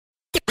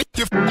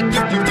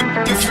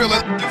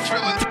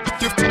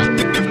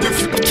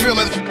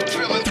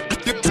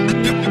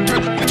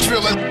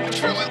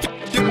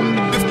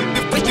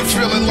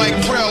feeling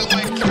like Braille.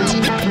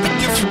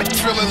 You're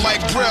feeling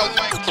like Braille.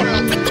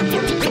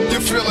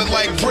 You're feeling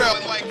like Braille.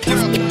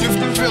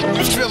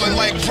 You're feeling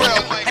like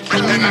Braille.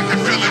 And I can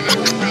feel it.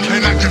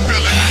 And I can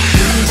feel it.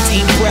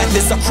 Deep breath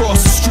as I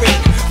cross the street.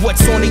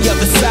 What's on the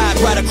other side?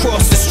 Right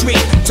across the street.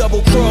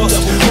 Double cross.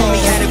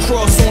 Homie had a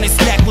cross on his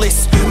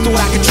necklace. Thought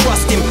I could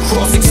trust him.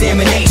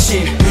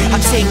 Cross-examination. I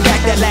take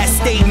back that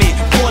last statement.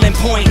 Boiling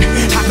point.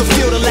 I could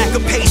feel the lack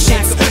of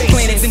patience.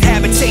 Planets and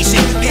habitation.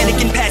 Panic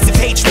and passive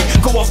hatred.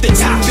 Go off the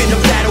top in a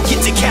battle,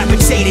 get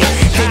decapitated.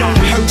 They don't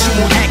hurt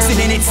you on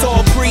accident. It's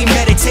all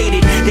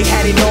premeditated. They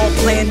had it all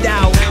planned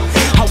out.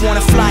 I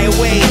wanna fly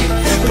away,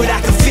 but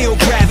I can feel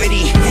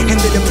gravity and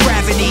the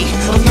depravity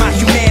of my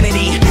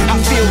humanity. I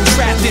feel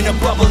trapped in a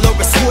bubble or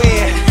a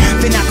square.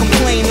 Then I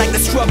complain like the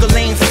struggle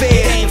ain't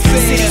fair.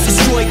 Cities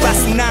destroyed by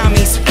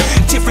tsunamis,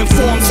 different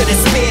forms of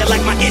despair,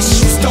 like my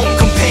issues don't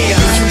compare.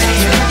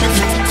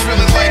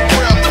 Feeling like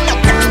Braille.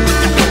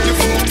 You're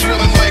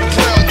feeling like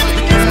Braille.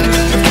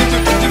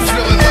 You're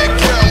feeling like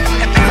Braille.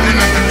 And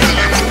I can feel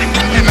it.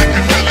 And I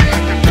can feel it.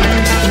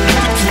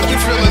 You're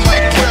feeling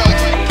like Braille.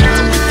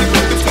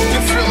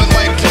 You're feeling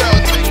like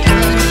Braille.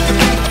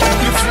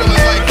 You're feeling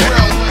like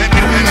Braille.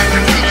 And I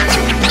can feel it.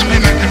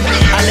 And I can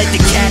feel it. I let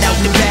the cat out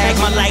the bag.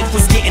 My life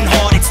was getting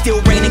hard. It's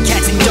still raining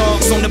cats and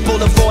dogs on the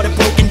boulevard of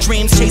broken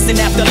dreams, chasing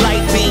after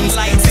light beams,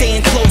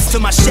 staying close to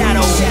my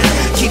shadow.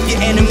 Keep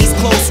your enemies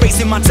close,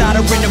 raising my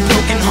daughter in a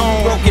broken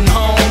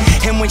home.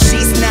 And when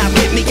she's not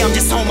with me, I'm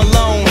just home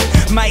alone.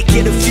 Might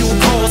get a few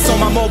calls on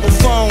my mobile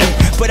phone,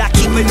 but I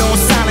keep it on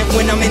silent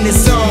when I'm in the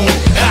zone.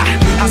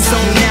 I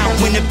zone out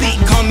when the beat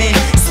come in.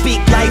 Speak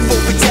life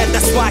over death,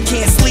 that's why I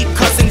can't